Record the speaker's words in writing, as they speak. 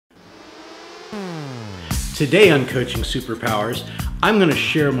Today on Coaching Superpowers, I'm going to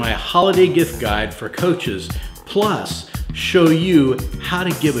share my holiday gift guide for coaches, plus show you how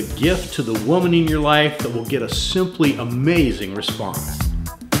to give a gift to the woman in your life that will get a simply amazing response.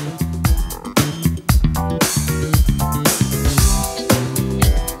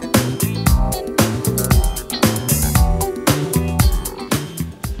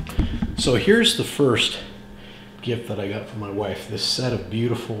 So here's the first gift that I got from my wife, this set of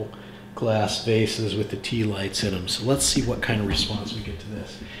beautiful glass vases with the tea lights in them. So let's see what kind of response we get to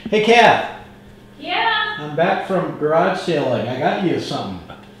this. Hey Kat! Yeah? I'm back from garage sailing. I got you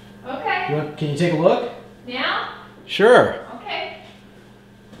something. Okay. Can you take a look? Now? Sure. Okay.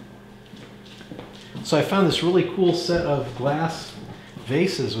 So I found this really cool set of glass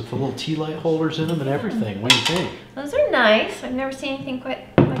vases with the little tea light holders in them and everything. What do you think? Those are nice. I've never seen anything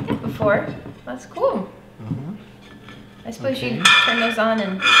quite like that before. That's cool. I suppose you turn those on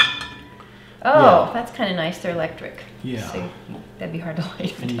and... Oh, yeah. That's kind of nice. They're electric. Yeah. So that'd be hard to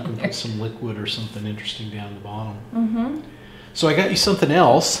light And you down can there. put some liquid or something interesting down the bottom. So I got you something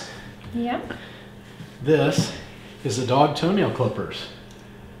else. Yeah. This is the dog toenail clippers.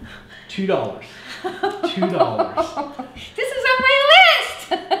 $2. $2. This is on my list!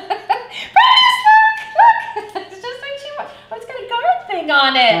 Brian, look! It's just like she wants. Oh, it's got a guard thing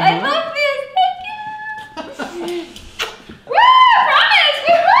on it. I love this. Thank you. Woo! Promise!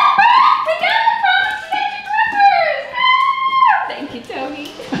 We got the promise to get your clippers! Thank you, Toby.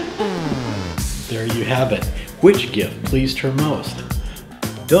 There you have it. Which gift pleased her most?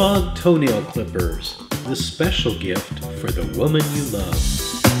 Dog toenail clippers, the special gift for the woman you love.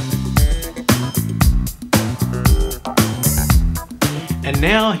 And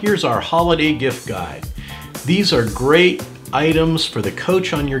now here's our holiday gift guide. These are great items for the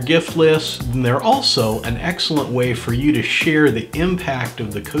coach on your gift list, and they're also an excellent way for you to share the impact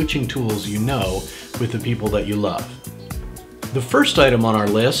of the coaching tools you know with the people that you love. The first item on our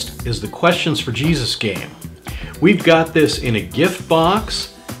list is the Questions for Jesus game. We've got this in a gift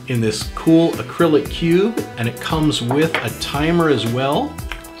box in this cool acrylic cube, and it comes with a timer as well.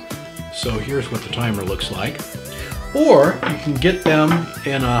 So here's what the timer looks like. Or you can get them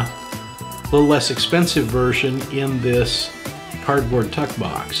in a little less expensive version in this cardboard tuck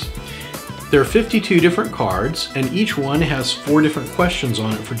box. There are 52 different cards, and each one has 4 different questions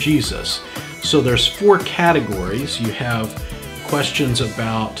on it for Jesus. So there's 4 categories. You have questions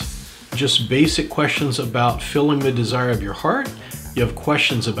about just basic questions about filling the desire of your heart. You have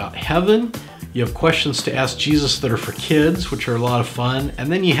questions about heaven. You have questions to ask Jesus that are for kids, which are a lot of fun.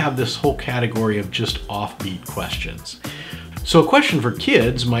 And then you have this whole category of just offbeat questions. So a question for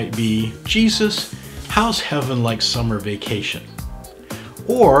kids might be, Jesus, how's heaven like summer vacation?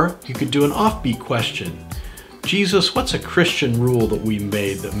 Or you could do an offbeat question. Jesus, what's a Christian rule that we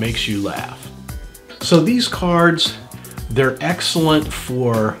made that makes you laugh? So these cards, they're excellent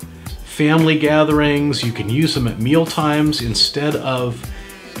for family gatherings. You can use them at meal times instead of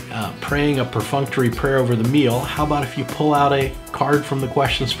praying a perfunctory prayer over the meal. How about if you pull out a card from the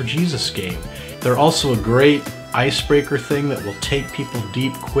Questions for Jesus game? They're also a great icebreaker thing that will take people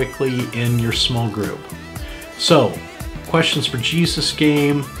deep quickly in your small group. So, Questions for Jesus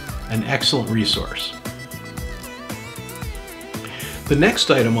game, an excellent resource. The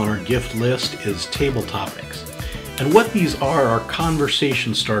next item on our gift list is table topics. And what these are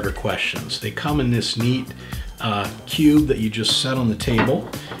conversation starter questions. They come in this neat cube that you just set on the table,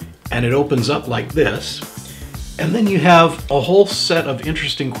 and it opens up like this. And then you have a whole set of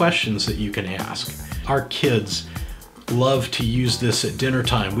interesting questions that you can ask. Our kids love to use this at dinner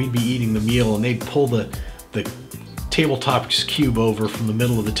time. We'd be eating the meal and they'd pull the table topics cube over from the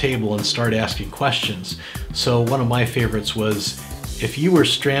middle of the table and start asking questions. So one of my favorites was, if you were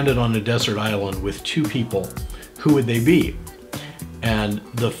stranded on a desert island with 2 people, who would they be? And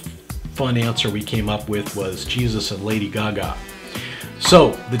the fun answer we came up with was Jesus and Lady Gaga.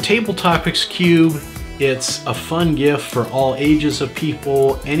 So the table topics cube, it's a fun gift for all ages of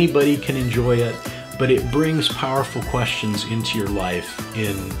people. Anybody can enjoy it, but it brings powerful questions into your life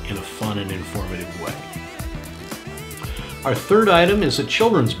in a fun and informative way. Our third item is a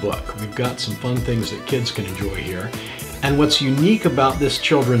children's book. We've got some fun things that kids can enjoy here. And what's unique about this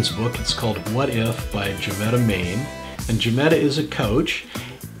children's book, it's called What If by Jametta Main. And Jametta is a coach,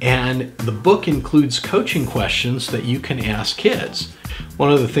 and the book includes coaching questions that you can ask kids.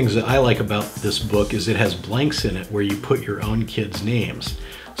 One of the things that I like about this book is it has blanks in it where you put your own kids' names.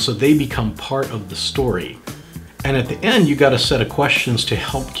 So they become part of the story. And at the end, you got a set of questions to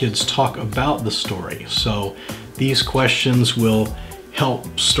help kids talk about the story. So these questions will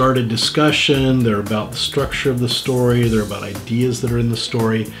help start a discussion. They're about the structure of the story. They're about ideas that are in the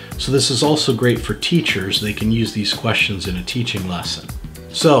story. So this is also great for teachers. They can use these questions in a teaching lesson.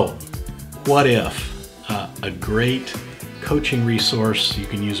 So, what if? A great coaching resource you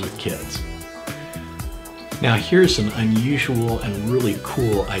can use with kids. Now here's an unusual and really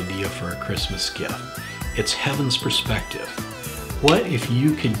cool idea for a Christmas gift. It's heaven's perspective. What if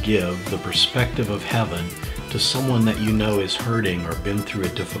you could give the perspective of heaven to someone that you know is hurting or been through a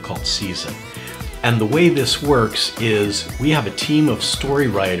difficult season? And the way this works is we have a team of story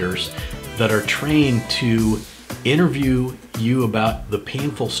writers that are trained to interview you about the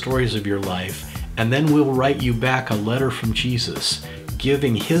painful stories of your life, and then we'll write you back a letter from Jesus,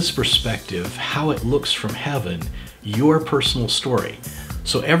 giving his perspective, how it looks from heaven, your personal story.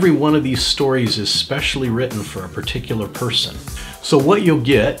 So every one of these stories is specially written for a particular person. So what you'll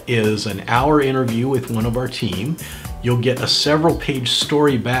get is an hour interview with one of our team. You'll get a several-page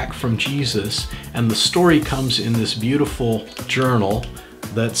story back from Jesus, and the story comes in this beautiful journal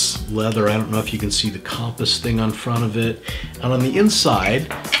that's leather. I don't know if you can see the compass thing on front of it. And on the inside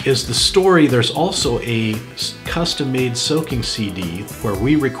is the story. There's also a custom-made soaking CD where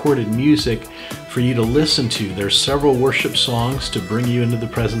we recorded music for you to listen to. There's several worship songs to bring you into the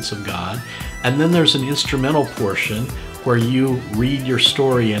presence of God. And then there's an instrumental portion where you read your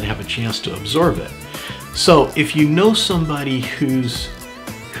story and have a chance to absorb it. So if you know somebody who's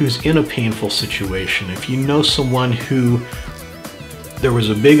in a painful situation, if you know someone who there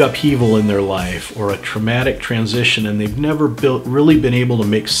was a big upheaval in their life or a traumatic transition and they've never really been able to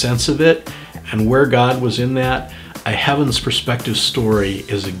make sense of it and where God was in that, a heaven's perspective story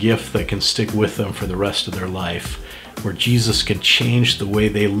is a gift that can stick with them for the rest of their life, where Jesus can change the way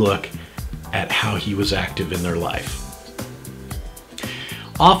they look at how he was active in their life.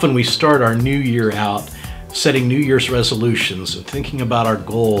 Often we start our new year out setting New Year's resolutions and thinking about our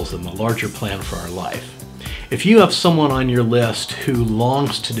goals and the larger plan for our life. If you have someone on your list who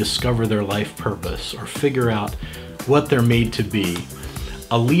longs to discover their life purpose or figure out what they're made to be,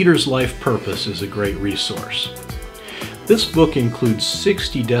 A Leader's Life Purpose is a great resource. This book includes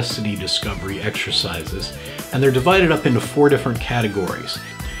 60 destiny discovery exercises, and they're divided up into 4 different categories.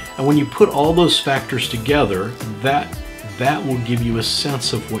 And when you put all those factors together, that will give you a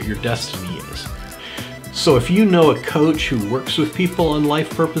sense of what your destiny is. So if you know a coach who works with people on life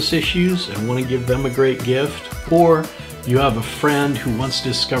purpose issues and want to give them a great gift, or you have a friend who wants to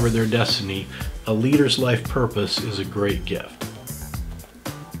discover their destiny, A Leader's Life Purpose is a great gift.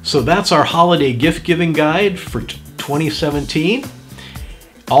 So that's our holiday gift giving guide for 2017.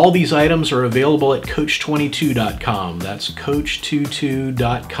 All these items are available at coach22.com. That's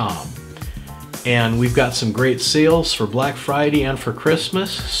coach22.com. And we've got some great sales for Black Friday and for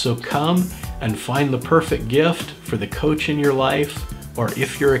Christmas, so come and find the perfect gift for the coach in your life, or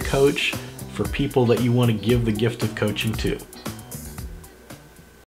if you're a coach, for people that you want to give the gift of coaching to.